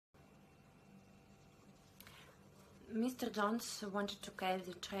Mr. Jones wanted to catch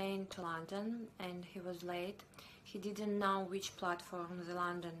the train to London and he was late. He didn't know which platform the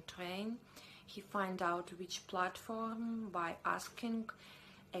London train. He found out which platform by asking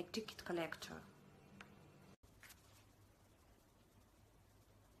a ticket collector.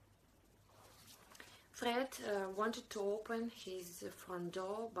 Fred wanted to open his front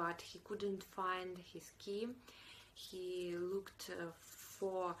door, but he couldn't find his key. He looked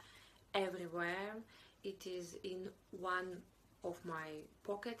for everywhere. It is in one of my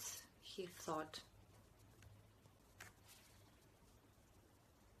pockets, he thought.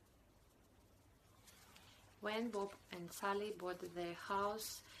 When Bob and Sally bought their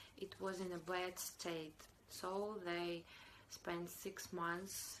house, it was in a bad state, so they spent 6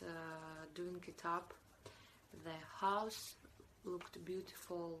 months doing it up. The house looked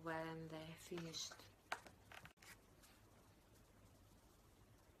beautiful when they finished.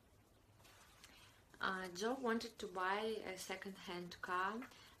 Joe wanted to buy a second-hand car.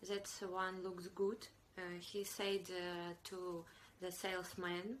 That one looks good. He said to the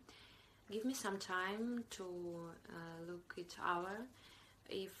salesman, "Give me some time to look it over.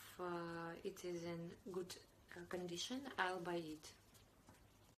 If it is in good condition, I'll buy it."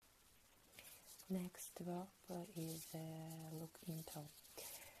 Next verb is look into.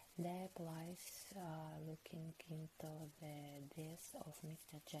 The police are looking into the death of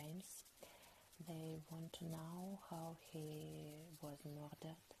Mr. James. They want to know how he was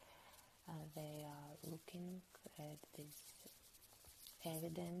murdered. They are looking at this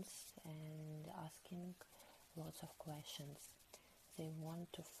evidence and asking lots of questions. They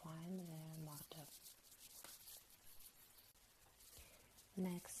want to find the murder.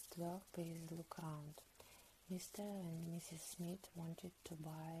 Next verb is look around. Mr. and Mrs. Smith wanted to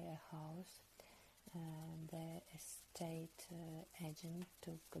buy a house. The estate agent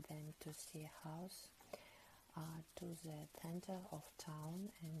took them to see a house to the center of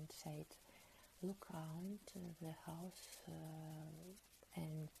town and said, "Look around the house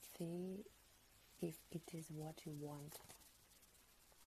and see if it is what you want."